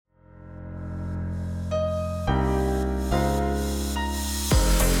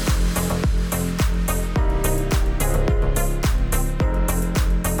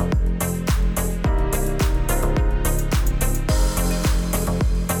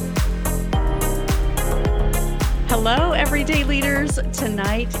Hello, everyday leaders.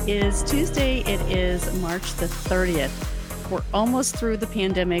 Tonight is Tuesday. It is March the 30th. We're almost through the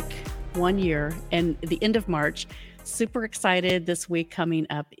pandemic, 1 year, and the end of March. Super excited. This week coming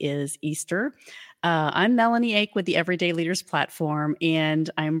up is Easter. I'm Melanie Ake with the Everyday Leaders platform, and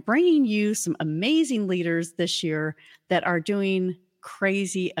I'm bringing you some amazing leaders this year that are doing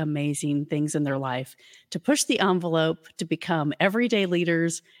crazy, amazing things in their life to push the envelope, to become everyday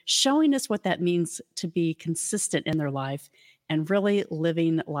leaders, showing us what that means to be consistent in their life and really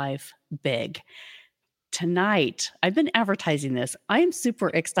living life big. Tonight, I've been advertising this. I am super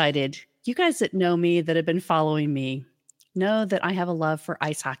excited. You guys that know me, that have been following me, know that I have a love for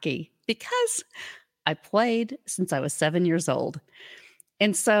ice hockey because I played since I was 7 years old.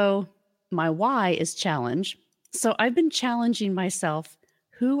 And so my why is challenge. So I've been challenging myself.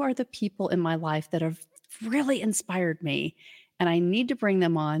 Who are the people in my life that have really inspired me? And I need to bring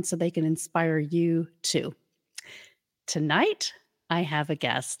them on so they can inspire you too. Tonight, I have a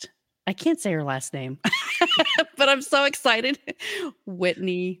guest. I can't say her last name, but I'm so excited.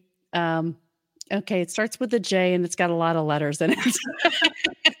 Whitney. Okay, it starts with a J and it's got a lot of letters in it.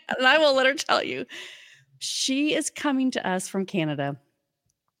 And I will let her tell you. She is coming to us from Canada.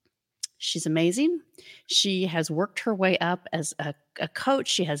 She's amazing. She has worked her way up as a coach.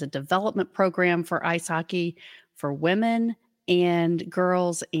 She has a development program for ice hockey for women and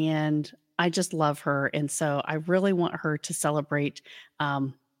girls. And I just love her. And so I really want her to celebrate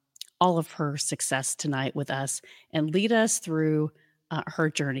all of her success tonight with us and lead us through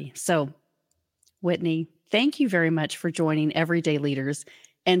her journey. So, Whitney, thank you very much for joining Everyday Leaders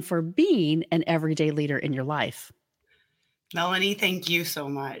and for being an everyday leader in your life. Melanie, thank you so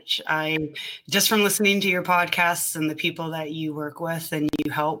much. I just from listening to your podcasts and the people that you work with and you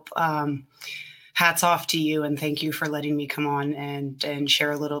help, hats off to you, and thank you for letting me come on and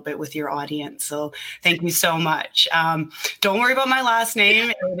share a little bit with your audience. So thank you so much. Don't worry about my last name.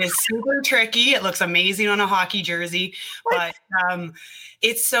 It is super tricky. It looks amazing on a hockey jersey, but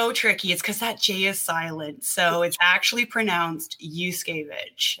it's so tricky. It's because that J is silent. So it's actually pronounced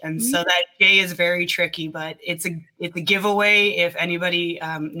Yuskevich. And so that J is very tricky, but it's a giveaway. If anybody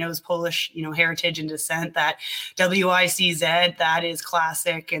knows Polish, heritage and descent, that WICZ, that is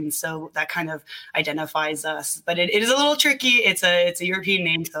classic. And so that kind of identifies us, but it is a little tricky. It's a European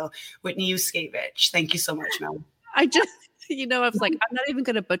name. So Whitney Yuskevich. Thank you so much, Mel. I was like, I'm not even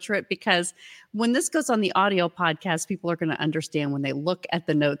going to butcher it because when this goes on the audio podcast, people are going to understand when they look at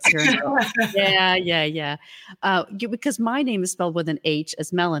the notes here. And go, yeah. Because my name is spelled with an H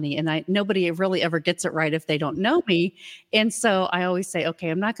as Melanie, and nobody really ever gets it right if they don't know me. And so I always say, okay,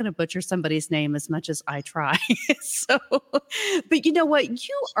 I'm not going to butcher somebody's name as much as I try. But you know what?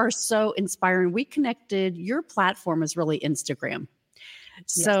 You are so inspiring. We connected. Your platform is really Instagram.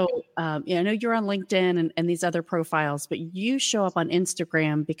 So, I know you're on LinkedIn and these other profiles, but you show up on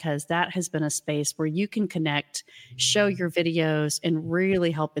Instagram because that has been a space where you can connect, show your videos, and really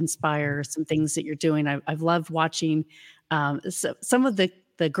help inspire some things that you're doing. I've loved watching some of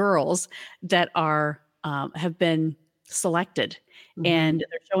the girls that are have been selected and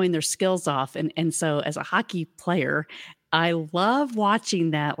they're showing their skills off. And so as a hockey player, I love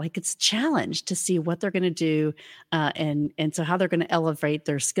watching that. Like it's a challenge to see what they're going to do and so how they're going to elevate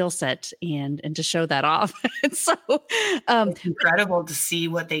their skill set and to show that off. And so it's incredible to see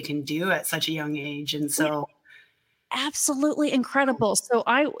what they can do at such a young age. And so absolutely incredible. So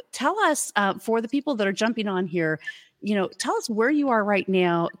tell us for the people that are jumping on here, tell us where you are right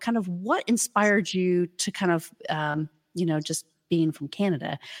now, kind of what inspired you to kind of, just being from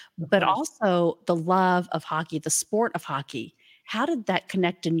Canada, but also the love of hockey, the sport of hockey. How did that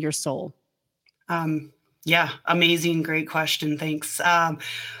connect in your soul? Yeah, amazing. Great question. Thanks.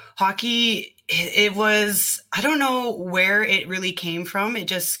 Hockey, it was, I don't know where it really came from. It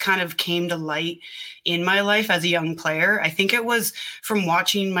just kind of came to light in my life as a young player. I think it was from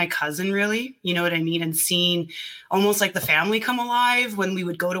watching my cousin, really, you know what I mean? And seeing almost like the family come alive when we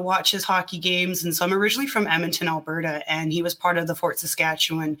would go to watch his hockey games. And so I'm originally from Edmonton, Alberta, and he was part of the Fort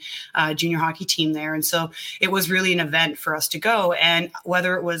Saskatchewan junior hockey team there. And so it was really an event for us to go. And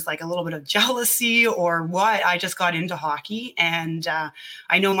whether it was like a little bit of jealousy or what, I just got into hockey. And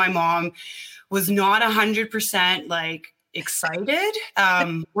I know my mom was not 100% like excited.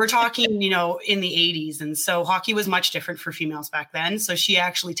 We're talking, in the 80s. And so hockey was much different for females back then. So she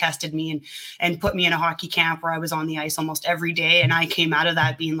actually tested me and put me in a hockey camp where I was on the ice almost every day. And I came out of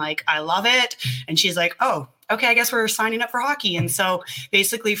that being like, I love it. And she's like, oh, okay, I guess we're signing up for hockey. And so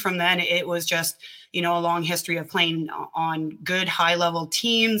basically from then it was just, a long history of playing on good high level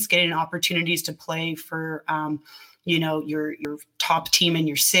teams, getting opportunities to play for, your top team in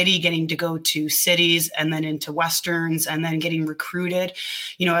your city, getting to go to cities and then into Westerns and then getting recruited.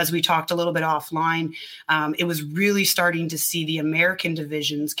 As we talked a little bit offline, it was really starting to see the American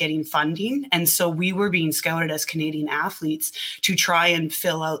divisions getting funding. And so we were being scouted as Canadian athletes to try and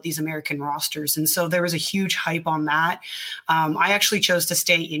fill out these American rosters. And so there was a huge hype on that. I actually chose to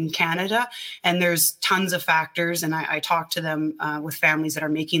stay in Canada, and there's tons of factors. And I talked to them with families that are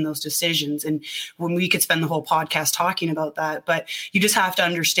making those decisions. And when we could spend the whole podcast talking about that, but you just have to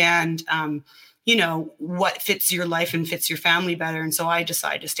understand, what fits your life and fits your family better. And so I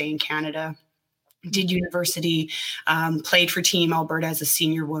decided to stay in Canada. Did university, played for Team Alberta as a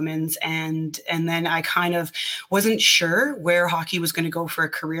senior women's, and then I kind of wasn't sure where hockey was going to go for a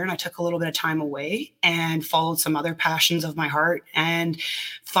career, and I took a little bit of time away and followed some other passions of my heart. And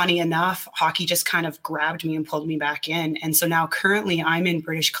funny enough, hockey just kind of grabbed me and pulled me back in. And so now currently I'm in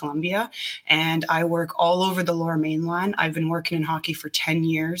British Columbia, and I work all over the Lower Mainland. I've been working in hockey for 10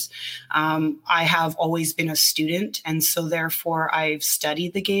 years. I have always been a student, and so therefore I've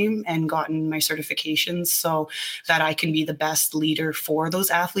studied the game and gotten my certifications so that I can be the best leader for those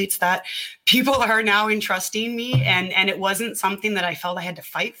athletes that people are now entrusting me. And it wasn't something that I felt I had to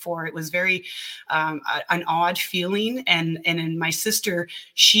fight for. It was very an odd feeling. And in my sister,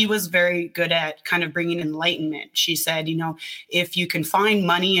 she was very good at kind of bringing enlightenment. She said, if you can find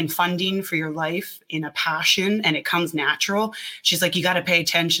money and funding for your life in a passion and it comes natural, she's like, you got to pay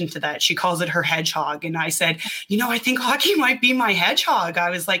attention to that. She calls it her hedgehog. And I said, I think hockey might be my hedgehog. I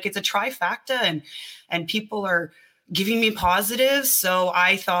was like, it's a trifecta, and people are giving me positives. So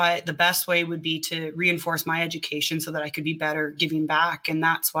I thought the best way would be to reinforce my education so that I could be better giving back. And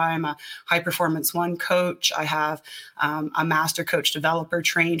that's why I'm a High Performance One coach. I have a master coach developer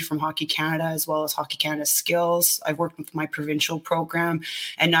trained from Hockey Canada, as well as Hockey Canada Skills. I've worked with my provincial program,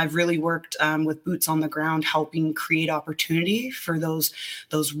 and I've really worked with boots on the ground, helping create opportunity for those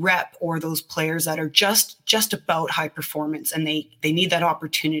rep or those players that are just about high performance, and they need that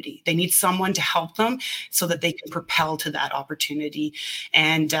opportunity. They need someone to help them so that they can propel to that opportunity.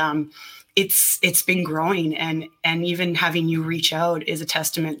 And it's been growing, and even having you reach out is a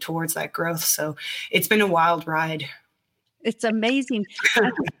testament towards that growth. So it's been a wild ride. It's amazing. I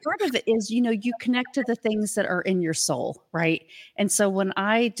think part of it is, you connect to the things that are in your soul, right? And so when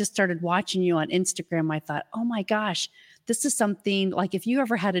I just started watching you on Instagram, I thought, oh my gosh, this is something like, if you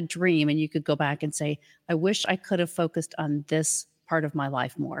ever had a dream and you could go back and say, I wish I could have focused on this part of my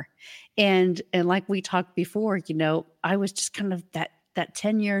life more. And like we talked before, I was just kind of that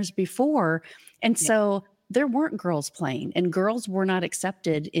 10 years before. And so there weren't girls playing, and girls were not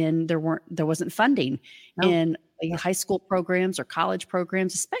accepted there wasn't funding in high school programs or college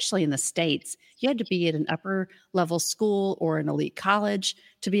programs, especially in the States. You had to be at an upper level school or an elite college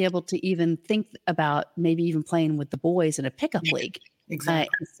to be able to even think about maybe even playing with the boys in a pickup league.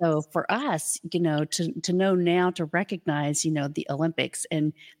 Exactly. So for us, to know now, to recognize, the Olympics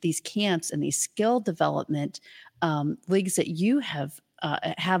and these camps and these skill development leagues that you have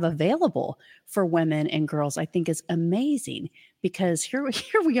available for women and girls, I think is amazing, because here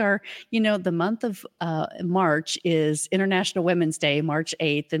we are, the month of March is International Women's Day, March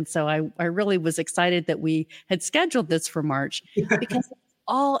 8th. And so I really was excited that we had scheduled this for March, because it's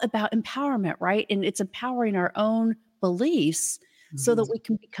all about empowerment, right? And it's empowering our own beliefs so that we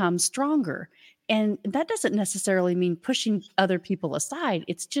can become stronger. And that doesn't necessarily mean pushing other people aside.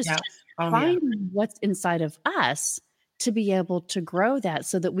 It's just finding what's inside of us to be able to grow that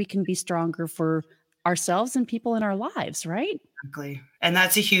so that we can be stronger for ourselves and people in our lives, right? Exactly. And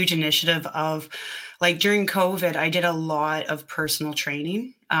that's a huge initiative of, like, during COVID, I did a lot of personal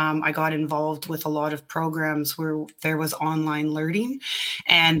training. I got involved with a lot of programs where there was online learning,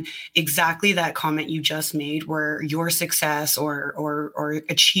 and exactly that comment you just made, where your success or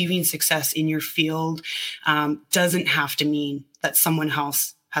achieving success in your field doesn't have to mean that someone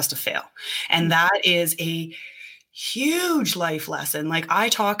else has to fail. And that is a huge life lesson. Like, I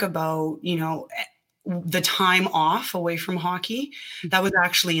talk about, the time off away from hockey, that was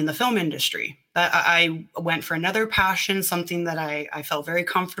actually in the film industry. I went for another passion, something that I felt very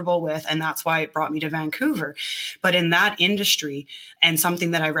comfortable with, and that's why it brought me to Vancouver. But in that industry, and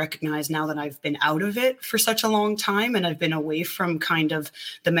something that I recognize now that I've been out of it for such a long time, and I've been away from kind of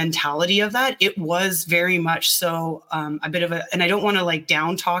the mentality of that, it was very much so a bit of and I don't want to like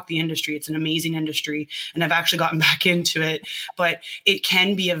down talk the industry. It's an amazing industry, and I've actually gotten back into it, but it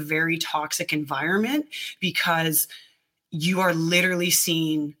can be a very toxic environment, because you are literally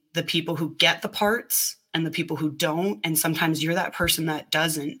seeing the people who get the parts and the people who don't. And sometimes you're that person that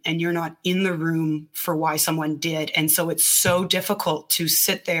doesn't, and you're not in the room for why someone did. And so it's so difficult to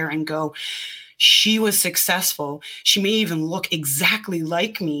sit there and go, she was successful. She may even look exactly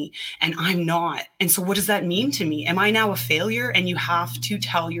like me and I'm not. And so what does that mean to me? Am I now a failure? And you have to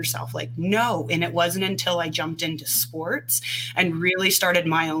tell yourself like, no. And it wasn't until I jumped into sports and really started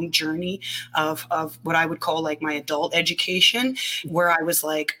my own journey of what I would call like my adult education, where I was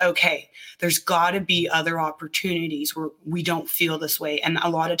like, okay, there's got to be other opportunities where we don't feel this way. And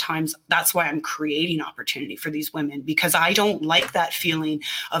a lot of times that's why I'm creating opportunity for these women, because I don't like that feeling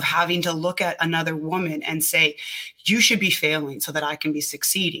of having to look at another woman and say, you should be failing so that I can be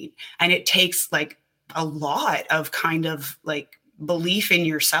succeeding. And it takes like a lot of kind of like belief in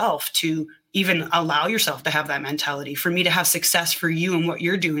yourself to even allow yourself to have that mentality, for me to have success for you and what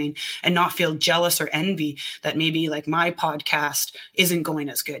you're doing and not feel jealous or envy that maybe like my podcast isn't going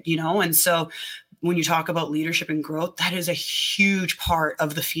as good, you know? And so when you talk about leadership and growth, that is a huge part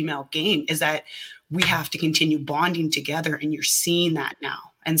of the female game, is that we have to continue bonding together, and you're seeing that now.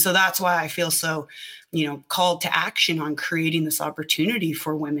 And so that's why I feel so, called to action on creating this opportunity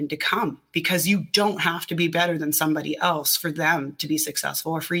for women to come, because you don't have to be better than somebody else for them to be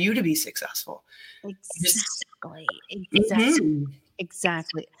successful or for you to be successful. Exactly. Mhm.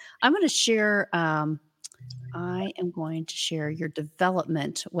 Exactly. I'm going to share, I am going to share your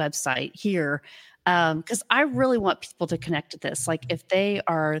development website here, because I really want people to connect to this. Like if they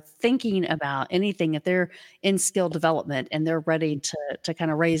are thinking about anything, if they're in skill development and they're ready to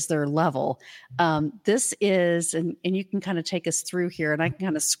kind of raise their level, this is, and you can kind of take us through here, and I can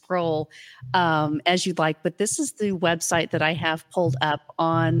kind of scroll as you'd like. But this is the website that I have pulled up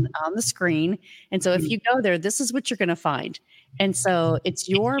on the screen, and so if you go there, this is what you're going to find. And so it's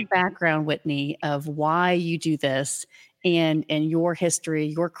your background, Whitney, of why you do this, and your history,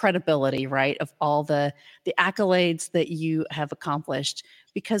 your credibility, right, of all the accolades that you have accomplished.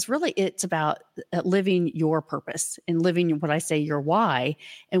 Because really, it's about living your purpose and living what I say your why.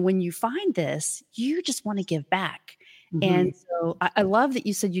 And when you find this, you just want to give back. And so I love that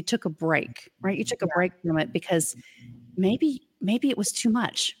you said you took a break, right? You took a break from it because maybe it was too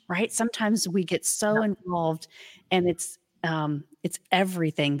much, right? Sometimes we get so involved, and it's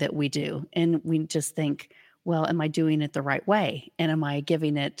everything that we do, and we just think, well, am I doing it the right way? And am I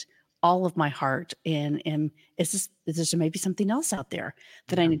giving it all of my heart? And is there maybe something else out there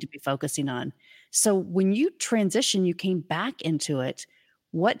that I need to be focusing on? So when you transition, you came back into it.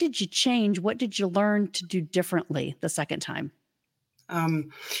 What did you change? What did you learn to do differently the second time?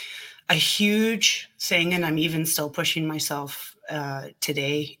 A huge thing, and I'm even still pushing myself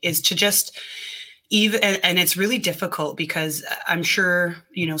today, is to just even, and it's really difficult because I'm sure,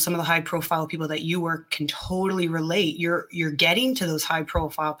 some of the high profile people that you work can totally relate. You're getting to those high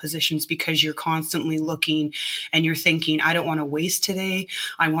profile positions because you're constantly looking and you're thinking, I don't want to waste today.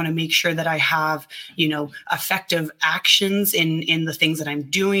 I want to make sure that I have, effective actions in the things that I'm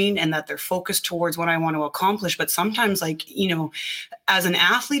doing, and that they're focused towards what I want to accomplish. But sometimes, like, as an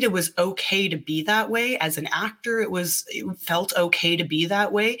athlete, it was okay to be that way. As an actor, it felt okay to be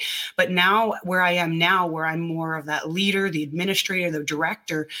that way. But now where I am now, where I'm more of that leader, the administrator, the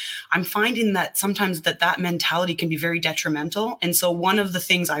director, I'm finding that sometimes that mentality can be very detrimental. And so one of the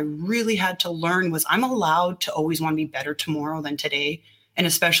things I really had to learn was I'm allowed to always want to be better tomorrow than today. And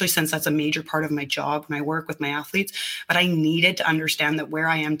especially since that's a major part of my job when I work with my athletes, but I needed to understand that where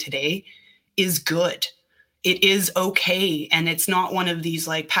I am today is good. It is okay. And it's not one of these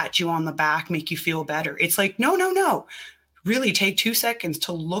like pat you on the back, make you feel better. It's like, no. Really take 2 seconds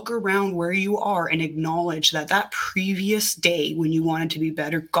to look around where you are and acknowledge that previous day when you wanted to be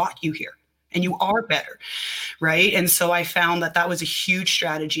better got you here, and you are better, right? And so I found that was a huge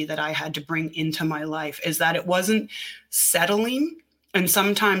strategy that I had to bring into my life, is that it wasn't settling. And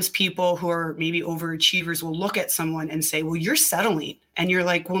sometimes people who are maybe overachievers will look at someone and say, well, you're settling. And you're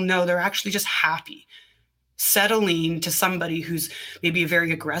like, well, no, they're actually just happy. Settling to somebody who's maybe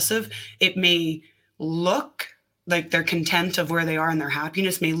very aggressive, it may look like their content of where they are and their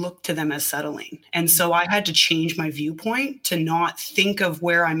happiness may look to them as settling. And so I had to change my viewpoint to not think of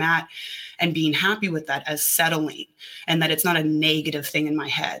where I'm at and being happy with that as settling, and that it's not a negative thing in my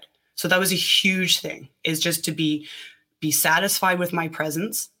head. So that was a huge thing, is just to be satisfied with my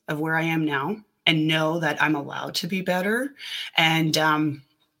presence of where I am now, and know that I'm allowed to be better. And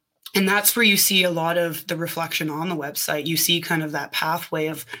that's where you see a lot of the reflection on the website. You see kind of that pathway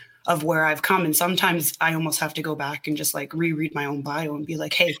of where I've come. And sometimes I almost have to go back and just like reread my own bio and be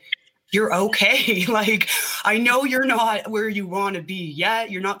like, hey, you're okay. Like, I know you're not where you want to be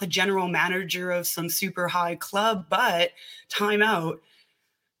yet. You're not the general manager of some super high club, but time out.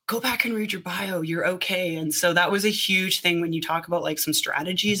 go back and read your bio. You're okay. And so that was a huge thing when you talk about like some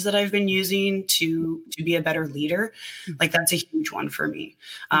strategies that I've been using to be a better leader. Like that's a huge one for me.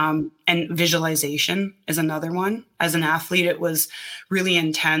 And visualization is another one. As an athlete, it was really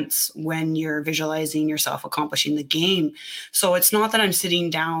intense when you're visualizing yourself accomplishing the game. So it's not that I'm sitting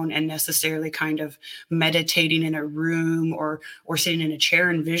down and necessarily kind of meditating in a room or sitting in a chair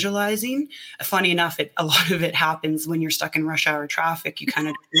and visualizing. Funny enough, a lot of it happens when you're stuck in rush hour traffic. You kind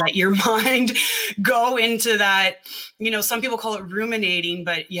of let your mind go into that, some people call it ruminating,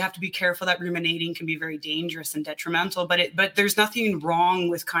 but you have to be careful. That ruminating can be very dangerous and detrimental, but there's nothing wrong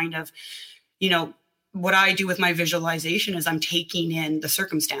with kind of, what I do with my visualization is I'm taking in the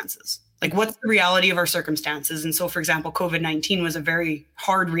circumstances. Like, what's the reality of our circumstances? And so, for example, COVID-19 was a very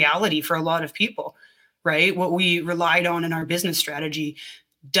hard reality for a lot of people, right? What we relied on in our business strategy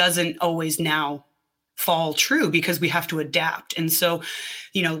doesn't always now fall true because we have to adapt. And so,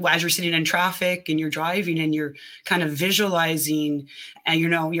 as you're sitting in traffic and you're driving and you're kind of visualizing and,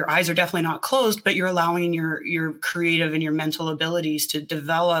 your eyes are definitely not closed, but you're allowing your creative and your mental abilities to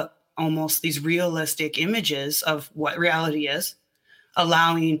develop almost these realistic images of what reality is,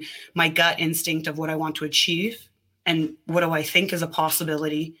 allowing my gut instinct of what I want to achieve and what do I think is a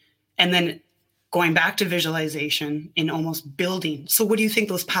possibility. And then going back to visualization in almost building. So what do you think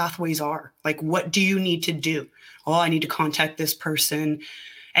those pathways are? Like, what do you need to do? Oh, I need to contact this person,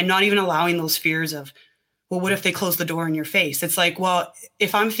 and not even allowing those fears of, well, what if they close the door in your face? It's like, well,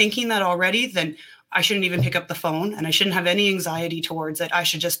 if I'm thinking that already, then I shouldn't even pick up the phone and I shouldn't have any anxiety towards it. I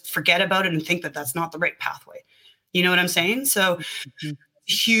should just forget about it and think that that's not the right pathway. You know what I'm saying? So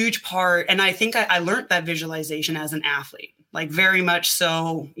huge part. And I think I learned that visualization as an athlete, like very much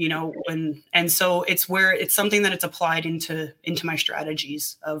so, and so it's something that it's applied into my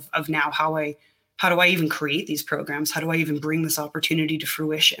strategies of now how do I even create these programs? How do I even bring this opportunity to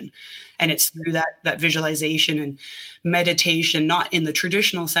fruition? And it's through that visualization and meditation, not in the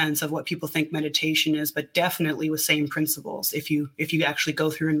traditional sense of what people think meditation is, but definitely with same principles. If you actually go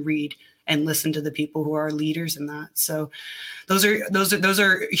through and read and listen to the people who are leaders in that. So those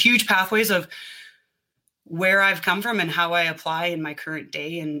are huge pathways of where I've come from and how I apply in my current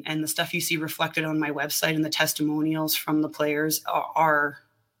day, and the stuff you see reflected on my website and the testimonials from the players are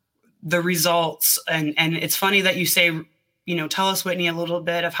the results. And it's funny that you say, tell us, Whitney, a little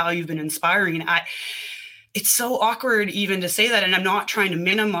bit of how you've been inspiring. It's so awkward even to say that. And I'm not trying to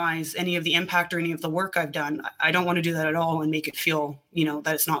minimize any of the impact or any of the work I've done. I don't want to do that at all and make it feel,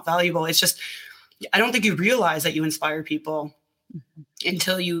 that it's not valuable. It's just, I don't think you realize that you inspire people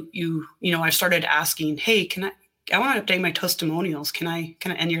until I started asking, hey, I want to update my testimonials.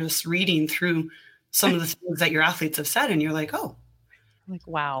 And you're just reading through some of the things that your athletes have said. And you're like, oh, like,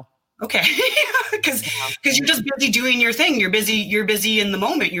 wow. Okay. Because you're just busy doing your thing. You're busy in the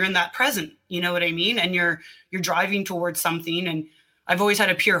moment. You're in that present. You know what I mean? And you're driving towards something. And I've always had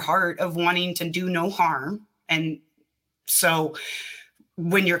a pure heart of wanting to do no harm. And so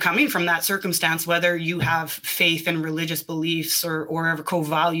when you're coming from that circumstance, whether you have faith and religious beliefs or whatever core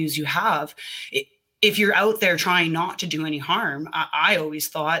values you have, if you're out there trying not to do any harm, I always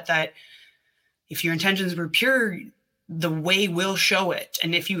thought that if your intentions were pure, the way will show it.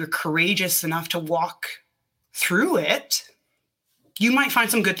 And if you were courageous enough to walk through it, you might find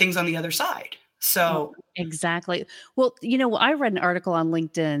some good things on the other side. So exactly. Well, I read an article on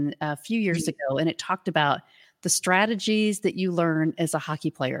LinkedIn a few years ago, and it talked about the strategies that you learn as a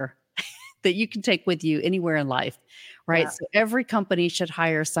hockey player that you can take with you anywhere in life, right? Yeah. So every company should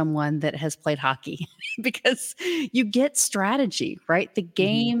hire someone that has played hockey because you get strategy, right? The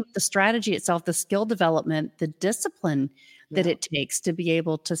game, the strategy itself, the skill development, the discipline that it takes to be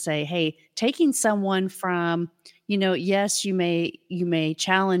able to say, hey, taking someone from, yes, you may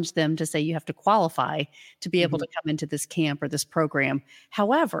challenge them to say you have to qualify to be able to come into this camp or this program.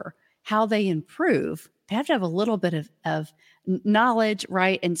 However, how they improve, they have to have a little bit of knowledge,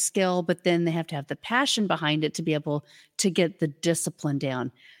 right, and skill, but then they have to have the passion behind it to be able to get the discipline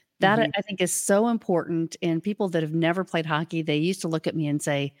down. That I think is so important. And people that have never played hockey, they used to look at me and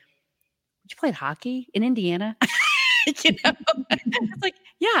say, "You played hockey in Indiana?" It's like,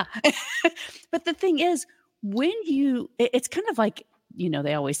 yeah. But the thing is, it's kind of like,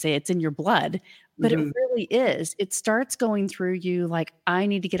 they always say it's in your blood, but it really is. It starts going through you like, I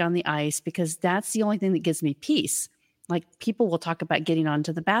need to get on the ice because that's the only thing that gives me peace. Like people will talk about getting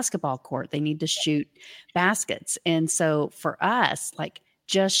onto the basketball court. They need to shoot baskets. And so for us, like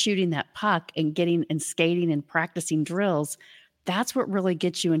just shooting that puck and getting and skating and practicing drills, that's what really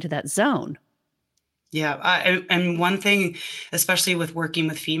gets you into that zone. Yeah, and one thing, especially with working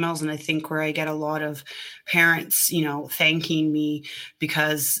with females, and I think where I get a lot of parents, thanking me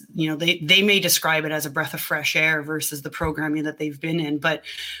because they may describe it as a breath of fresh air versus the programming that they've been in. But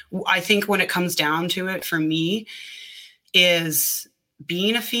I think when it comes down to it, for me, is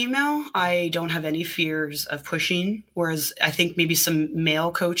being a female, I don't have any fears of pushing. Whereas I think maybe some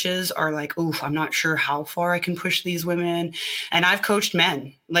male coaches are like, oof, I'm not sure how far I can push these women. And I've coached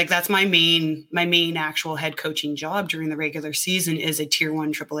men. Like that's my main actual head coaching job during the regular season is a tier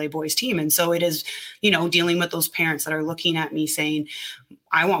 1 AAA boys team. And so it is, dealing with those parents that are looking at me saying,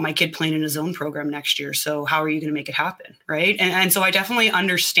 I want my kid playing in a zone program next year. So how are you going to make it happen? Right. And so I definitely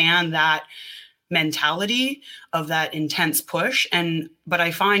understand that mentality of that intense push. But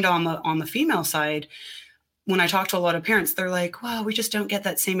I find on the female side, when I talk to a lot of parents, they're like, well, we just don't get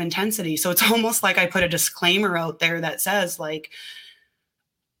that same intensity. So it's almost like I put a disclaimer out there that says, like,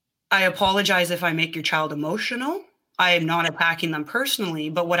 I apologize if I make your child emotional. I am not attacking them personally,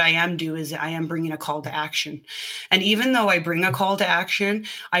 but what I am doing is I am bringing a call to action. And even though I bring a call to action,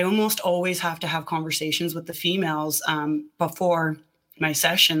 I almost always have to have conversations with the females before my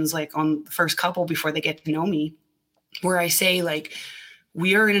sessions, like on the first couple before they get to know me, where I say, like,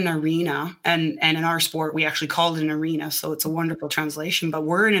 we are in an arena, and in our sport, we actually call it an arena. So it's a wonderful translation, but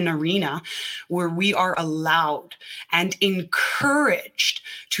we're in an arena where we are allowed and encouraged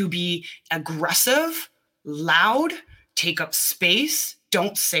to be aggressive, loud, take up space,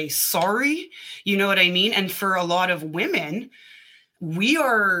 don't say sorry. You know what I mean? And for a lot of women, we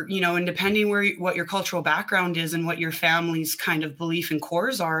are, and depending what your cultural background is and what your family's kind of belief and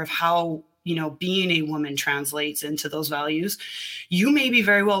cores are of how, being a woman translates into those values, you may be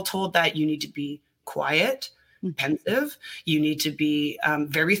very well told that you need to be quiet, pensive. You need to be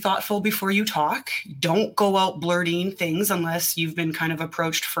very thoughtful before you talk. Don't go out blurting things unless you've been kind of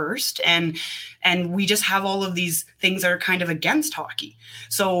approached first. And we just have all of these things that are kind of against hockey.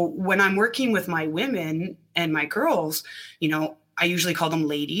 So when I'm working with my women and my girls, I usually call them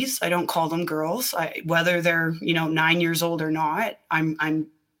ladies. I don't call them girls. Whether they're, 9 years old or not, I'm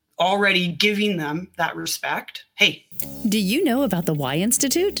already giving them that respect. Hey. Do you know about the Y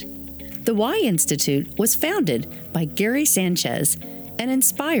Institute? The Y Institute was founded by Gary Sanchez and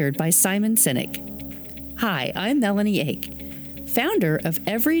inspired by Simon Sinek. Hi, I'm Melanie Ake, founder of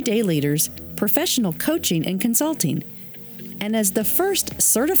Everyday Leaders Professional Coaching and Consulting, and as the first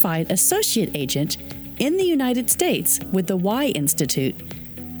certified associate agent in the United States with the Y Institute.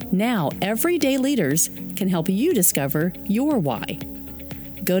 Now, everyday leaders can help you discover your why.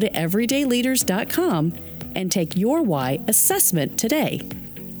 Go to everydayleaders.com and take your why assessment today.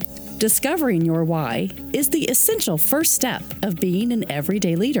 Discovering your why is the essential first step of being an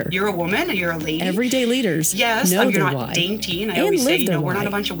everyday leader. You're a woman or you're a lady. Everyday leaders yes, know you're their not why. Dainty, and I always say, we're not a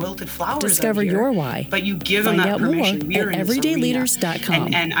bunch of wilted flowers. Discover out here, your why. But you give Find them that out permission. more We are at in this everydayleaders.com.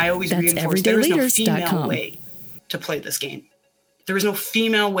 arena. And I always That's reinforce there is no everydayleaders.com. female way to play this game. There is no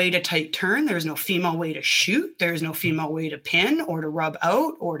female way to tight turn. There is no female way to shoot. There is no female way to pin or to rub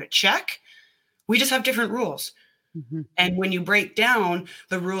out or to check. We just have different rules. Mm-hmm. And when you break down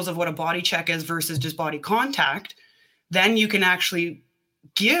the rules of what a body check is versus just body contact, then you can actually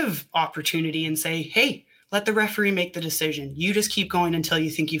give opportunity and say, hey, let the referee make the decision. You just keep going until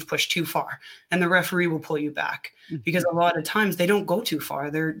you think you've pushed too far, and the referee will pull you back. Mm-hmm. Because a lot of times they don't go too far.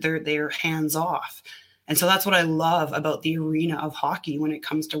 They're hands off. And so that's what I love about the arena of hockey when it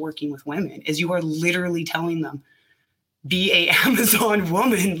comes to working with women is you are literally telling them, be a Amazon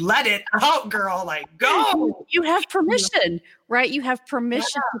woman, let it out, girl, like go. You have permission, right? You have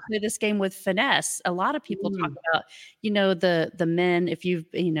permission to play this game with finesse. A lot of people talk about, the men, if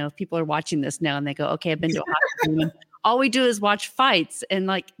people are watching this now and they go, okay, I've been to a hockey game. All we do is watch fights. And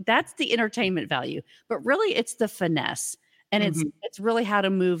like, that's the entertainment value, but really it's the finesse. And it's really how to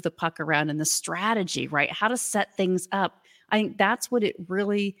move the puck around and the strategy, right? How to set things up. I think that's what it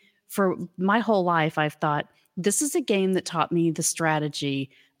really, for my whole life, I've thought, this is a game that taught me the strategy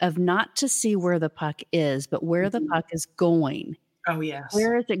of not to see where the puck is, but where the puck is going. Oh, yes.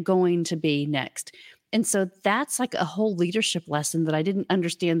 Where is it going to be next? And so that's like a whole leadership lesson that I didn't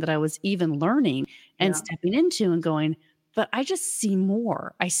understand that I was even learning and stepping into and going, but I just see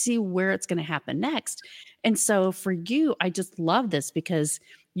more. I see where it's going to happen next. And so for you, I just love this because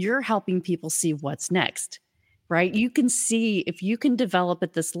you're helping people see what's next, right? You can see if you can develop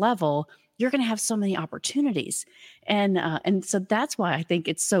at this level, you're going to have so many opportunities. And so that's why I think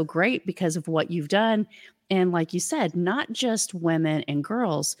it's so great because of what you've done. And like you said, not just women and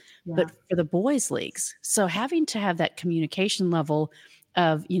girls, but for the boys leagues. So having to have that communication level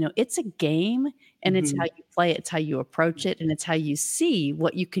of, it's a game, and it's how Mhm. you play it, it's how you approach it, and it's how you see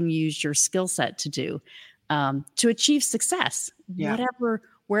what you can use your skill set to do, to achieve success, Yeah.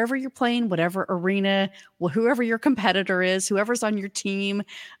 wherever you're playing, whatever arena, whoever your competitor is, whoever's on your team.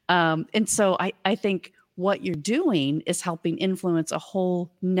 And so I think what you're doing is helping influence a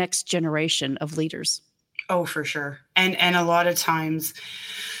whole next generation of leaders. Oh, for sure. And a lot of times,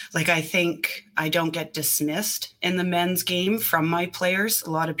 like, I think I don't get dismissed in the men's game from my players. A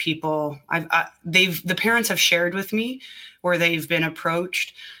lot of people, the parents have shared with me where they've been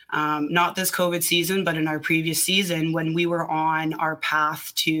approached, not this COVID season, but in our previous season when we were on our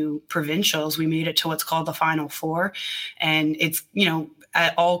path to provincials. We made it to what's called the Final Four, and it's,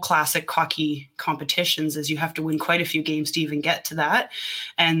 at all classic hockey competitions is you have to win quite a few games to even get to that.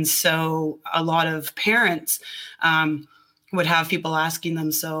 And so a lot of parents would have people asking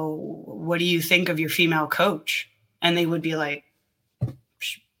them, so what do you think of your female coach? And they would be like,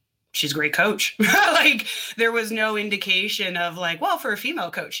 she's a great coach. Like, there was no indication of like, well, for a female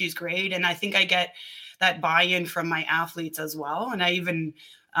coach, she's great. And I think I get that buy-in from my athletes as well. And I even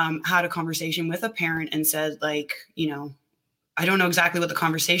had a conversation with a parent and said, like, I don't know exactly what the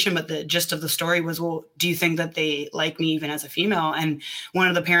conversation, but the gist of the story was, well, do you think that they like me even as a female? And one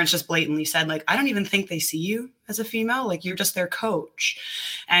of the parents just blatantly said, like, I don't even think they see you as a female. Like, you're just their coach.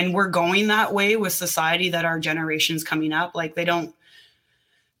 And we're going that way with society, that our generation's coming up. Like, they're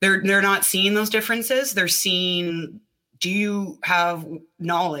not seeing those differences. They're seeing, do you have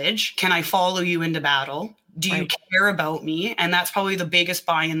knowledge? Can I follow you into battle? Do you care about me? And that's probably the biggest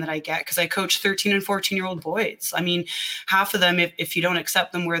buy-in that I get, because I coach 13 and 14-year-old boys. I mean, half of them, if you don't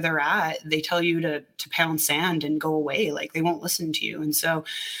accept them where they're at, they tell you to pound sand and go away. Like, they won't listen to you. And so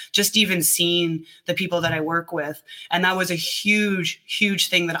just even seeing the people that I work with, and that was a huge, huge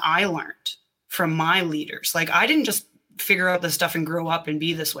thing that I learned from my leaders. Like, I didn't just figure out this stuff and grow up and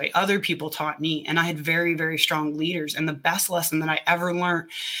be this way. Other people taught me, and I had very, very strong leaders. And the best lesson that I ever learned,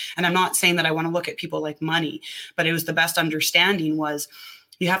 and I'm not saying that I want to look at people like money, but it was the best understanding, was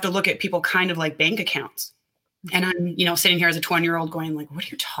you have to look at people kind of like bank accounts. And I'm, sitting here as a 20-year-old going like, what are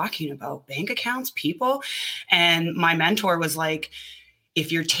you talking about? Bank accounts, people? And my mentor was like,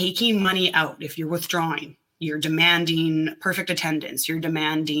 if you're taking money out, if you're withdrawing, you're demanding perfect attendance, you're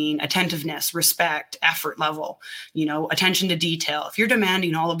demanding attentiveness, respect, effort level, attention to detail. If you're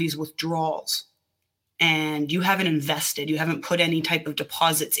demanding all of these withdrawals and you haven't invested, you haven't put any type of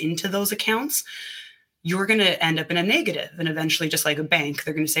deposits into those accounts, you're going to end up in a negative. And eventually, just like a bank,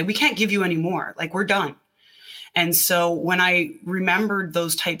 they're going to say, we can't give you any more. Like, we're done. And so when I remembered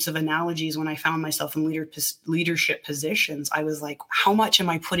those types of analogies, when I found myself in leadership positions, I was like, how much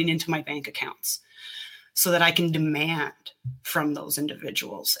am I putting into my bank accounts so that I can demand from those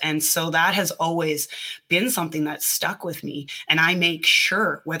individuals? And so that has always been something that stuck with me. And I make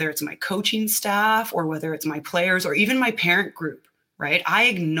sure, whether it's my coaching staff or whether it's my players or even my parent group, right? I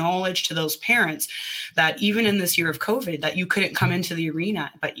acknowledge to those parents that even in this year of COVID, that you couldn't come into the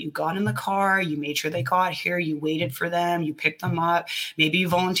arena, but you got in the car, you made sure they got here, you waited for them, you picked them up, maybe you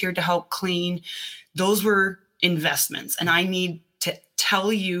volunteered to help clean. Those were investments. And I need to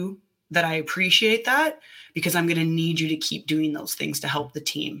tell you that I appreciate that, because I'm going to need you to keep doing those things to help the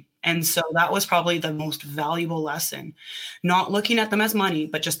team. And so that was probably the most valuable lesson, not looking at them as money,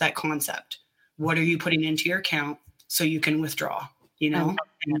 but just that concept. What are you putting into your account so you can withdraw, I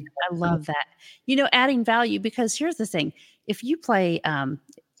love that. Adding value, because here's the thing. If you play,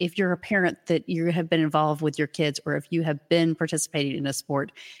 if you're a parent that you have been involved with your kids, or if you have been participating in a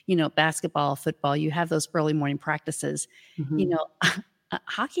sport, basketball, football, you have those early morning practices,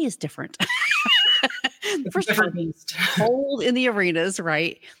 hockey is different. First of all, it's cold in the arenas,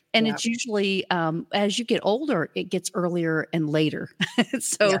 right? And it's usually, as you get older, it gets earlier and later.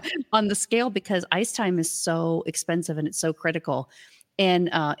 So on the scale, because ice time is so expensive and it's so critical.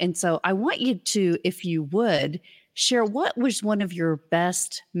 And so I want you to, if you would, share what was one of your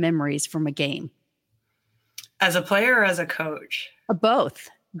best memories from a game? As a player or as a coach? Both.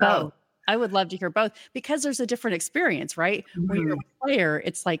 Oh. I would love to hear both, because there's a different experience, right? Mm-hmm. When you're a player,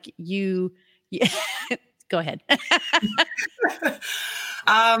 it's like go ahead.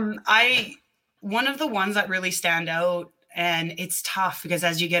 One of the ones that really stand out, and it's tough because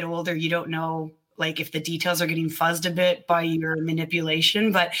as you get older, you don't know, like, if the details are getting fuzzed a bit by your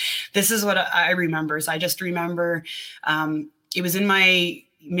manipulation, but this is what I remember. So I just remember, it was in my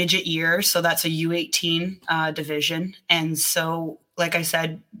midget year. So that's a U18 division. And so, like I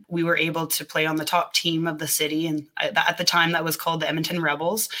said, we were able to play on the top team of the city. And at the time that was called the Edmonton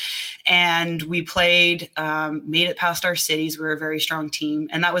Rebels. And we played, made it past our cities. We were a very strong team.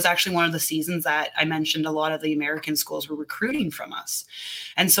 And that was actually one of the seasons that I mentioned a lot of the American schools were recruiting from us.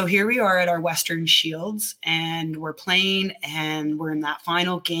 And so here we are at our Western Shields, and we're playing, and we're in that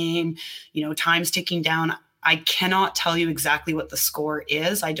final game, time's ticking down. I cannot tell you exactly what the score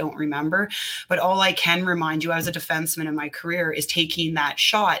is. I don't remember. But all I can remind you as a defenseman in my career is taking that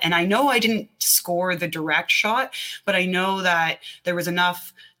shot. And I know I didn't score the direct shot, but I know that there was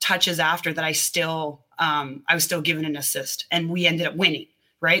enough touches after that I was still given an assist, and we ended up winning.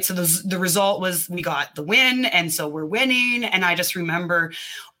 Right. So the result was we got the win. And so we're winning. And I just remember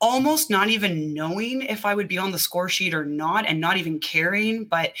almost not even knowing if I would be on the score sheet or not, and not even caring.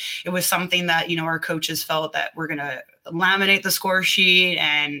 But it was something that, our coaches felt that we're going to laminate the score sheet.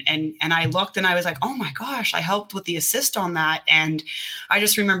 And I looked and I was like, oh my gosh, I helped with the assist on that. And I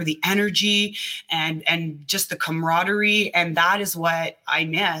just remember the energy and just the camaraderie. And that is what I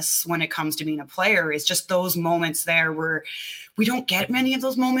miss when it comes to being a player, is just those moments there where we don't get many of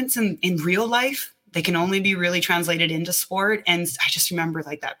those moments in real life. They can only be really translated into sport. And I just remember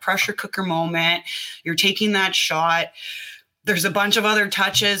like that pressure cooker moment. You're taking that shot. There's a bunch of other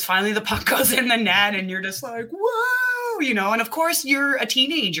touches. Finally, the puck goes in the net and you're just like, whoa, and of course you're a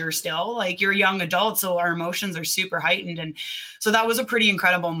teenager still, like you're a young adult. So our emotions are super heightened. And so that was a pretty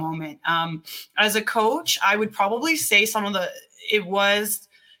incredible moment. As a coach, I would probably say it was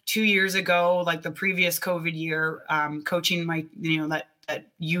 2 years ago, like the previous COVID year, coaching my, that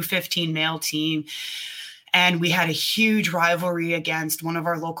U15 male team. And we had a huge rivalry against one of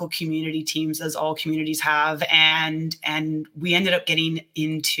our local community teams, as all communities have. And we ended up getting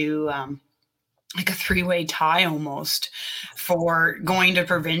into like a 3-way tie almost for going to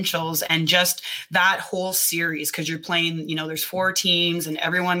provincials, and just that whole series, because you're playing, there's 4 teams and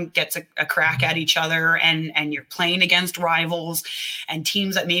everyone gets a crack at each other, and you're playing against rivals and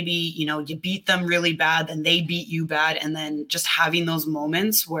teams that maybe, you beat them really bad, then they beat you bad. And then just having those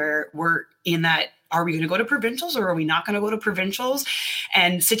moments where we're in that, are we going to go to provincials or are we not going to go to provincials?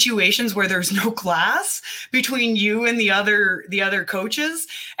 And situations where there's no glass between you and the other coaches.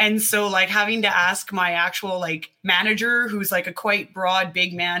 And so like having to ask my actual like manager, who's like a quite broad,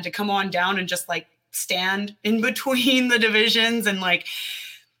 big man, to come on down and just like stand in between the divisions, and like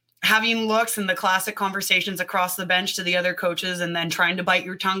having looks and the classic conversations across the bench to the other coaches, and then trying to bite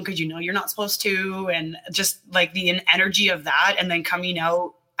your tongue because you're not supposed to. And just like the energy of that, and then coming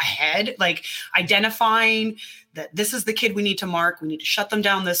out ahead, like identifying that this is the kid we need to mark. We need to shut them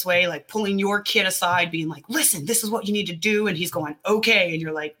down this way, like pulling your kid aside, being like, listen, this is what you need to do. And he's going, okay. And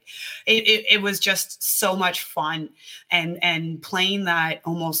you're like, it was just so much fun. And playing that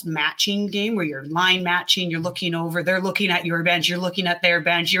almost matching game where you're line matching, you're looking over, they're looking at your bench, you're looking at their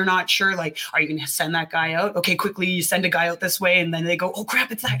bench. You're not sure, like, are you going to send that guy out? Okay, quickly, you send a guy out this way. And then they go, oh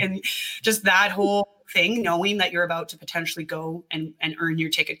crap, it's that. And just that whole thing, knowing that you're about to potentially go and earn your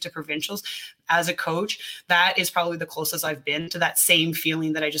ticket to provincials as a coach, that is probably the closest I've been to that same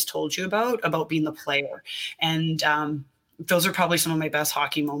feeling that I just told you about being the player. And those are probably some of my best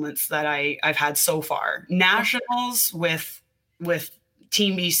hockey moments that I've had so far. Nationals with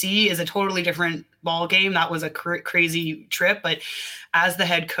Team BC is a totally different ball game. That was a crazy trip, but as the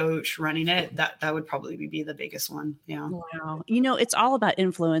head coach running it, that would probably be the biggest one. Yeah. Wow. It's all about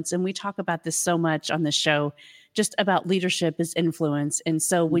influence. And we talk about this so much on this show, just about leadership is influence. And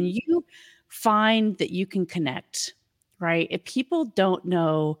so when you find that you can connect, right? If people don't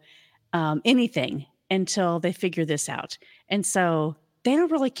know anything until they figure this out. And so they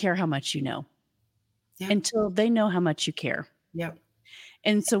don't really care how much you know until they know how much you care. Yep.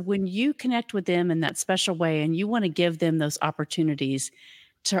 And so when you connect with them in that special way, and you want to give them those opportunities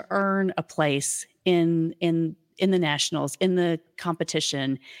to earn a place in the nationals, in the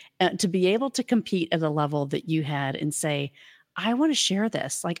competition, to be able to compete at a level that you had, and say, I want to share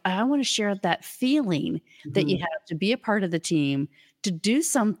this. Like, I want to share that feeling that you have to be a part of the team, to do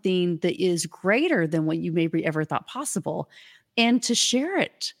something that is greater than what you maybe ever thought possible, and to share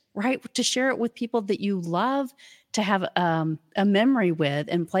it, right? To share it with people that you love, to have a memory with,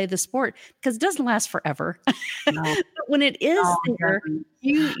 and play the sport, because it doesn't last forever. No. But when it is there,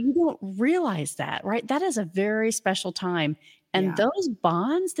 you don't realize that, right? That is a very special time. And those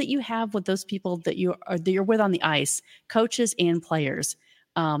bonds that you have with those people that you're with on the ice, coaches and players,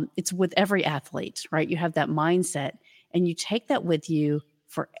 it's with every athlete, right? You have that mindset, and you take that with you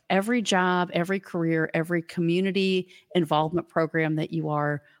for every job, every career, every community involvement program that you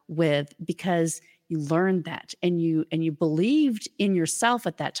are with, because You learned that, and you believed in yourself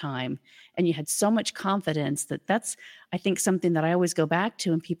at that time, and you had so much confidence that's, I think, something that I always go back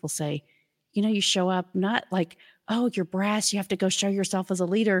to. And people say, you show up not like, oh, you're brass, you have to go show yourself as a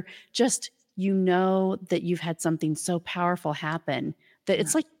leader. Just, that you've had something so powerful happen that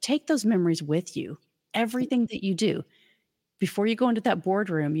it's like, take those memories with you. Everything that you do before you go into that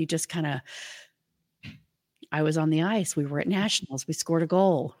boardroom, you just kind of, I was on the ice. We were at nationals. We scored a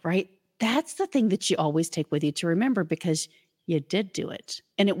goal, right? That's the thing that you always take with you to remember, because you did do it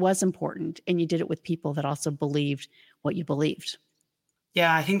and it was important, and you did it with people that also believed what you believed.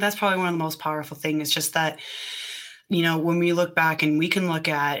 Yeah, I think that's probably one of the most powerful things. It's just that, when we look back and we can look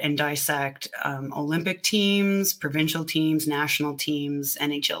at and dissect Olympic teams, provincial teams, national teams,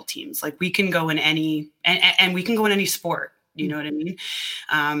 NHL teams, like we can go in any, and we can go in any sport, you know what I mean?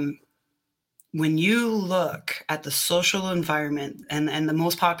 When you look at the social environment, and the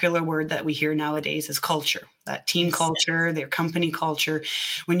most popular word that we hear nowadays is culture, that team culture, their company culture.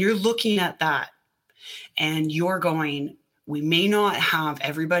 When you're looking at that and you're going, we may not have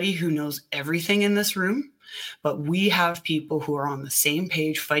everybody who knows everything in this room, but we have people who are on the same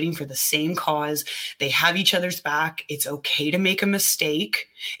page, fighting for the same cause. They have each other's back. It's okay to make a mistake.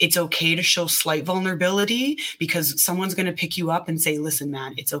 It's okay to show slight vulnerability, because someone's going to pick you up and say, listen,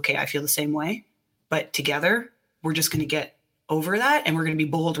 man, it's okay. I feel the same way. But together, we're just going to get over that. And we're going to be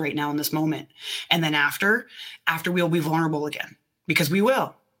bold right now in this moment. And then after we'll be vulnerable again, because we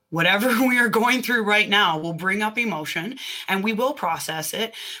will. Whatever we are going through right now will bring up emotion, and we will process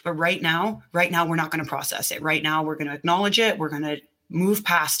it. But right now, we're not going to process it. Right now, we're going to acknowledge it. We're going to move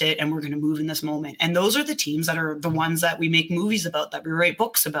past it, and we're going to move in this moment. And those are the teams that are the ones that we make movies about, that we write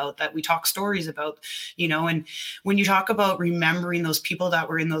books about, that we talk stories about, and when you talk about remembering those people that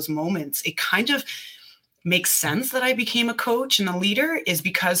were in those moments, it kind of makes sense that I became a coach and a leader, is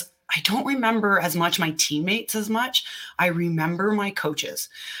because I don't remember as much my teammates as much. I remember my coaches.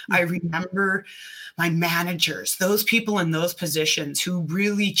 I remember my managers, those people in those positions who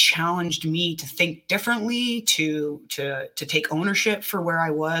really challenged me to think differently, to take ownership for where I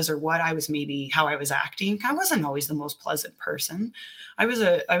was, or what I was, maybe how I was acting. I wasn't always the most pleasant person. I was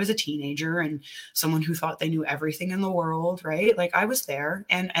a teenager and someone who thought they knew everything in the world, right? Like I was there.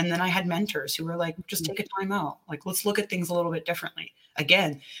 And then I had mentors who were like, just take a time out. Like, let's look at things a little bit differently.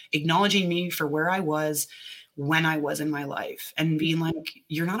 Again, acknowledging me for where I was when I was in my life, and being like,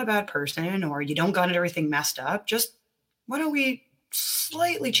 you're not a bad person, or you don't got everything messed up. Just why don't we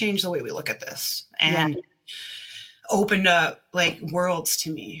slightly change the way we look at this? And opened up like worlds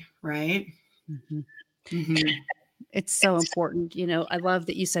to me, right? Mm-hmm. Mm-hmm. It's so important. I love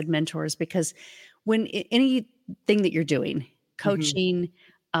that you said mentors, because when anything that you're doing, coaching,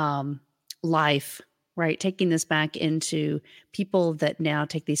 life, right? Taking this back into people that now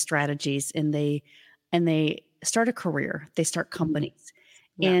take these strategies and they start a career, they start companies.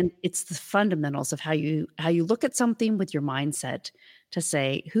 Yeah. And it's the fundamentals of how you look at something with your mindset, to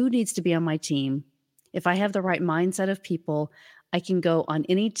say, who needs to be on my team? If I have the right mindset of people, I can go on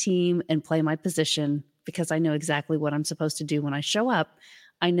any team and play my position, because I know exactly what I'm supposed to do when I show up.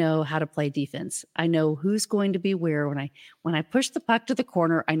 I know how to play defense. I know who's going to be where. When I push the puck to the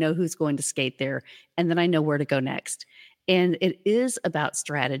corner, I know who's going to skate there, and then I know where to go next. And it is about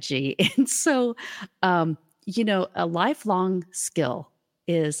strategy. And so, a lifelong skill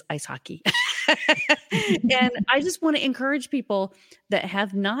is ice hockey. And I just want to encourage people that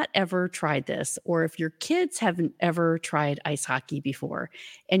have not ever tried this, or if your kids haven't ever tried ice hockey before,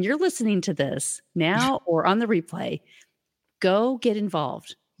 and you're listening to this now or on the replay, go get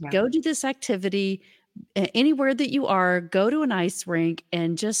involved. Yeah. Go do this activity anywhere that you are. Go to an ice rink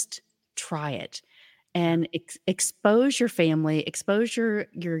and just try it, and expose your family, expose your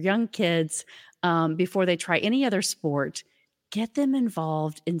young kids before they try any other sport. Get them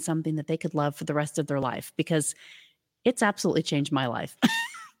involved in something that they could love for the rest of their life, because it's absolutely changed my life.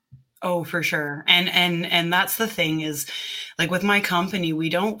 Oh, for sure. And that's the thing, is like with my company, we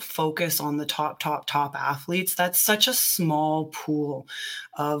don't focus on the top athletes. That's such a small pool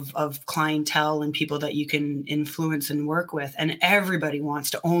of clientele and people that you can influence and work with. And everybody wants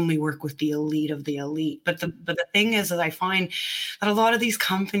to only work with the elite of the elite. But the thing is that I find that a lot of these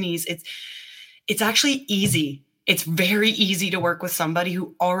companies, it's actually easy. It's very easy to work with somebody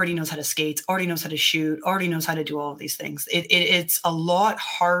who already knows how to skate, already knows how to shoot, already knows how to do all of these things. It's a lot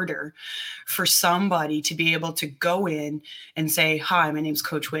harder for somebody to be able to go in and say, hi, my name's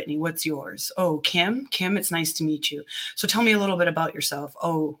Coach Whitney. What's yours? Oh, Kim, it's nice to meet you. So tell me a little bit about yourself.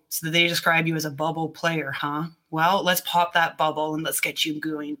 Oh, so they describe you as a bubble player, huh? Well, let's pop that bubble and let's get you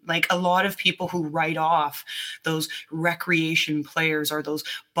going. Like a lot of people who write off those recreation players or those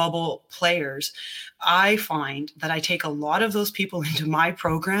bubble players, I find that I take a lot of those people into my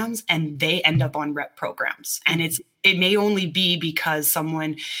programs and they end up on rep programs. And it may only be because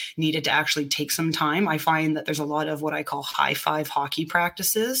someone needed to actually take some time. I find that there's a lot of what I call high five hockey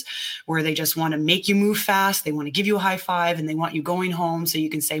practices where they just want to make you move fast. They want to give you a high five and they want you going home so you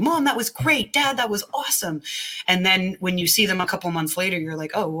can say, Mom, that was great. Dad, that was awesome. And then when you see them a couple months later, you're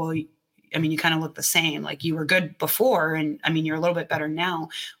like, oh, well, I mean, you kind of look the same. Like you were good before. And I mean, you're a little bit better now.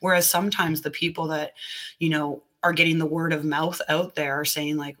 Whereas sometimes the people that, are getting the word of mouth out there are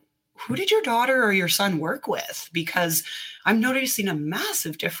saying like, who did your daughter or your son work with? Because I'm noticing a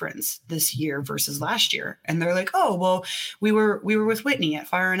massive difference this year versus last year. And they're like, oh, well, we were with Whitney at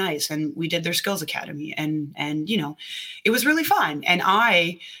Fire and Ice and we did their skills academy. And it was really fun. And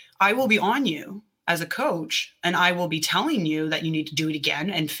I will be on you as a coach, and I will be telling you that you need to do it again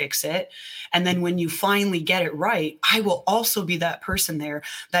and fix it. And then when you finally get it right, I will also be that person there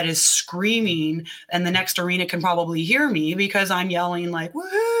that is screaming, and the next arena can probably hear me because I'm yelling like,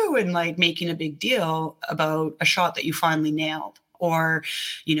 woohoo, and like making a big deal about a shot that you finally nailed, or,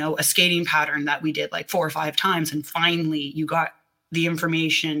 a skating pattern that we did like 4 or 5 times. And finally you got the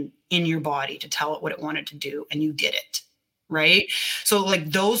information in your body to tell it what it wanted to do, and you did it. Right. So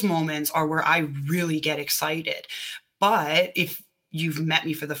like those moments are where I really get excited. But if you've met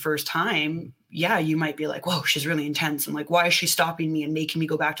me for the first time, yeah, you might be like, whoa, she's really intense. And like, why is she stopping me and making me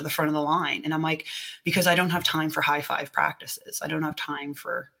go back to the front of the line? And I'm like, because I don't have time for high five practices. I don't have time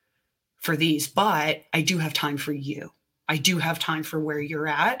for these, but I do have time for you. I do have time for where you're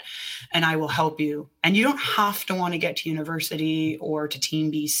at, and I will help you. And you don't have to want to get to university or to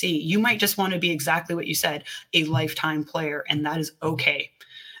Team BC. You might just want to be exactly what you said, a lifetime player. And that is okay.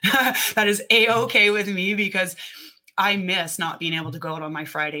 That is A-okay with me, because I miss not being able to go out on my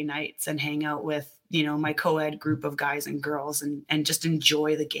Friday nights and hang out with, my co-ed group of guys and girls and just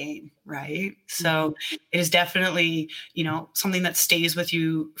enjoy the game. Right. So it is definitely, something that stays with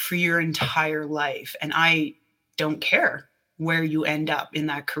you for your entire life. And I don't care where you end up in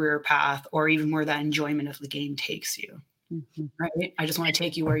that career path or even where that enjoyment of the game takes you. Mm-hmm. Right. I just want to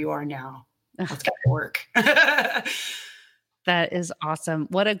take you where you are now. Let's get to work. That is awesome.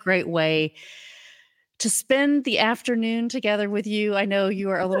 What a great way to spend the afternoon together with you. I know you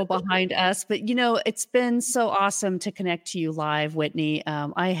are a little behind us, but it's been so awesome to connect to you live, Whitney.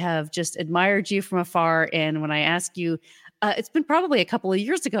 I have just admired you from afar. And when I ask you, it's been probably a couple of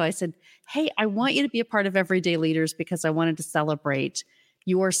years ago, I said, hey, I want you to be a part of Everyday Leaders because I wanted to celebrate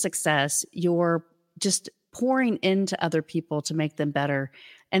your success, your just pouring into other people to make them better.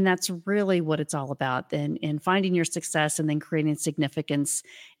 And that's really what it's all about, in finding your success and then creating significance.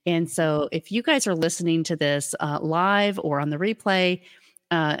 And so if you guys are listening to this live or on the replay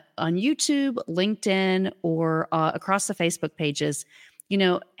on YouTube, LinkedIn, or across the Facebook pages,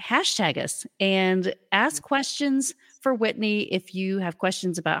 hashtag us and ask questions for Whitney. If you have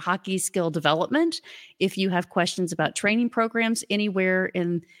questions about hockey skill development, if you have questions about training programs anywhere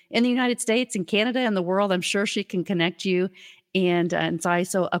in the United States and Canada and the world, I'm sure she can connect you. And so I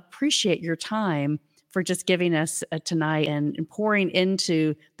so appreciate your time for just giving us tonight and pouring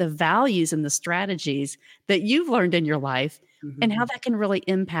into the values and the strategies that you've learned in your life and how that can really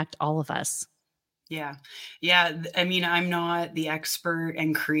impact all of us. Yeah. Yeah. I mean, I'm not the expert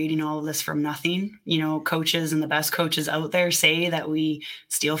in creating all of this from nothing. Coaches and the best coaches out there say that we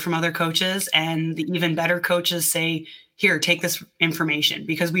steal from other coaches, and the even better coaches say, here, take this information,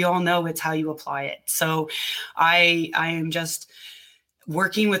 because we all know it's how you apply it. So I am just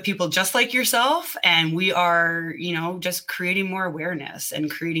working with people just like yourself, and we are, just creating more awareness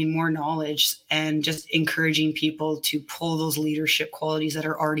and creating more knowledge and just encouraging people to pull those leadership qualities that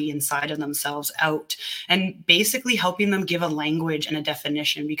are already inside of themselves out, and basically helping them give a language and a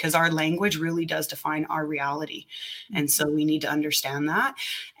definition, because our language really does define our reality. And so we need to understand that.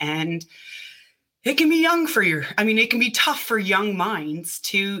 And it can be it can be tough for young minds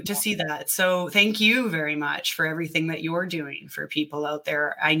to see that. So thank you very much for everything that you're doing for people out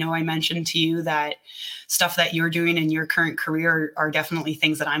there. I know I mentioned to you that stuff that you're doing in your current career are definitely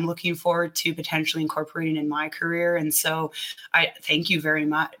things that I'm looking forward to potentially incorporating in my career. And so I thank you very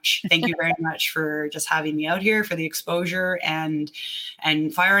much. Thank you very much for just having me out here, for the exposure. And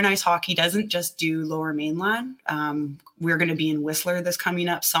Fire and Ice Hockey doesn't just do Lower Mainland. We're going to be in Whistler this coming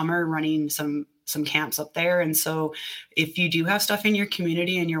up summer, running some camps up there. And so if you do have stuff in your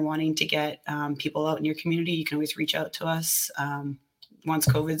community and you're wanting to get people out in your community, you can always reach out to us. Once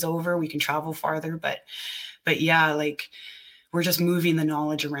COVID's over, we can travel farther. But yeah, like we're just moving the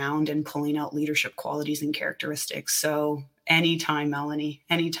knowledge around and pulling out leadership qualities and characteristics. So anytime, Melanie,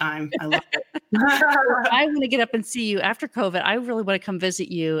 anytime. I love it. I want to get up and see you after COVID. I really want to come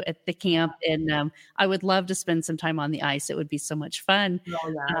visit you at the camp, and I would love to spend some time on the ice. It would be so much fun. Oh,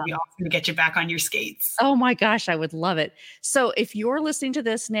 yeah, it'd be awesome to get you back on your skates. Oh my gosh, I would love it. So if you're listening to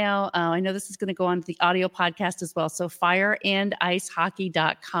this now, I know this is going to go on to the audio podcast as well. So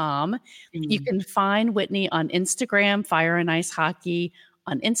fireandicehockey.com. You can find Whitney on Instagram, Fire and Ice Hockey,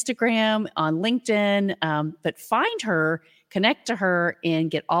 on Instagram, on LinkedIn, but find her, connect to her,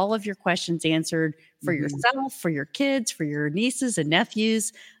 and get all of your questions answered for yourself, for your kids, for your nieces and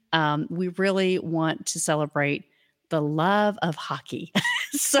nephews. We really want to celebrate the love of hockey.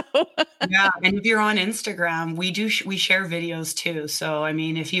 So yeah, and if you're on Instagram, we share videos too. So I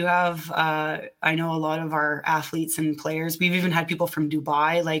mean, if you have, I know a lot of our athletes and players, we've even had people from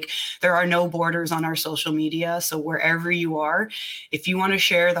Dubai. Like, there are no borders on our social media. So wherever you are, if you want to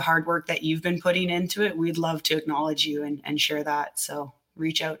share the hard work that you've been putting into it, we'd love to acknowledge you and share that. So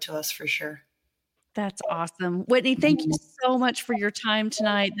reach out to us for sure. That's awesome. Whitney, thank you so much for your time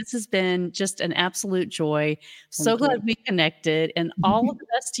tonight. This has been just an absolute joy. So glad we connected, and all of the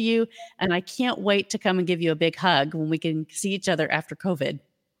best to you. And I can't wait to come and give you a big hug when we can see each other after COVID.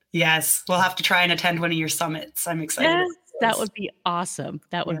 Yes, we'll have to try and attend one of your summits. I'm excited. Yes, that would be awesome.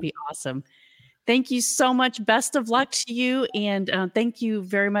 That would be awesome. Thank you so much. Best of luck to you. And thank you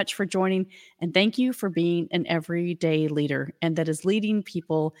very much for joining. And thank you for being an everyday leader, and that is leading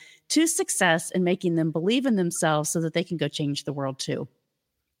people to success and making them believe in themselves so that they can go change the world too.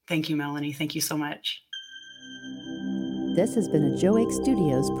 Thank you, Melanie. Thank you so much. This has been a Joe Ake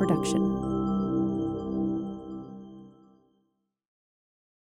Studios production.